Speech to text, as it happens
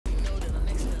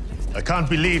I can't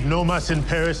believe Noma's in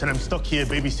Paris and I'm stuck here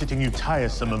babysitting you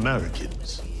tiresome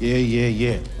Americans.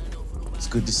 Yeah. It's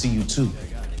good to see you too.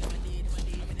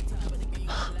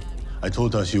 I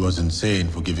told her she was insane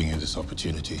for giving you this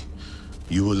opportunity.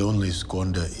 You will only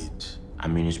squander it. I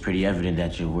mean, it's pretty evident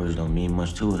that your words don't mean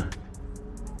much to her.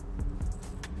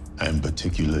 I am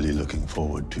particularly looking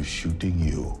forward to shooting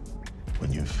you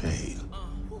when you fail.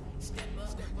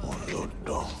 Oh, Lord.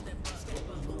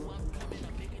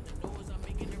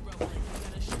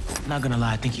 Not gonna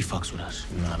lie, I think he fucks with us.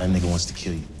 Nah, that nigga wants to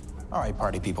kill you. All right,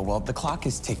 party people. Well, the clock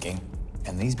is ticking,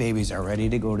 and these babies are ready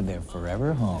to go to their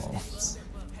forever homes.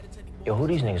 Yo, who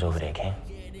these niggas over there, King?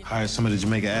 Hired some of the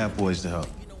Jamaica Ave boys to help.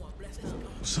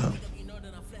 What's up?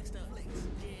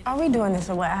 Are we doing this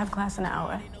or what? I have class in an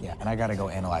hour. Yeah, and I gotta go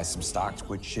analyze some stocks,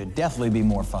 which should definitely be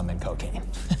more fun than cocaine.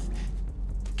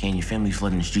 King, your family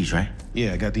flooding the streets, right?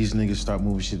 Yeah, I got these niggas start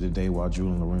moving shit today while Drew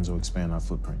and Lorenzo expand our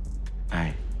footprint. All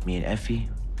right, me and Effie,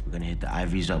 we're gonna hit the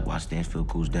Ivories up while Stansfield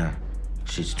cools down.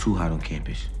 Shit's too hot on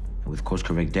campus. And with course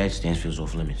correct dead, Stansfield's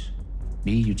off limits.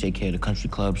 B, you take care of the country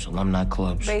clubs, alumni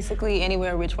clubs. Basically,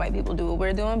 anywhere rich white people do what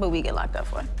we're doing, but we get locked up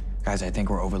for. Guys, I think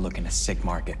we're overlooking a sick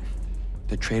market.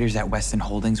 The traders at Weston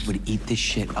Holdings would eat this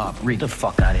shit up. Get the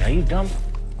fuck out of here. Are you dumb?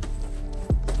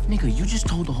 Nigga, you just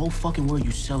told the whole fucking world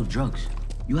you sell drugs.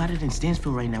 You had it in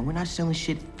Stansfield right now. We're not selling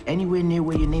shit anywhere near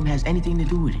where your name has anything to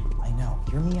do with it. I know.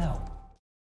 Hear me out.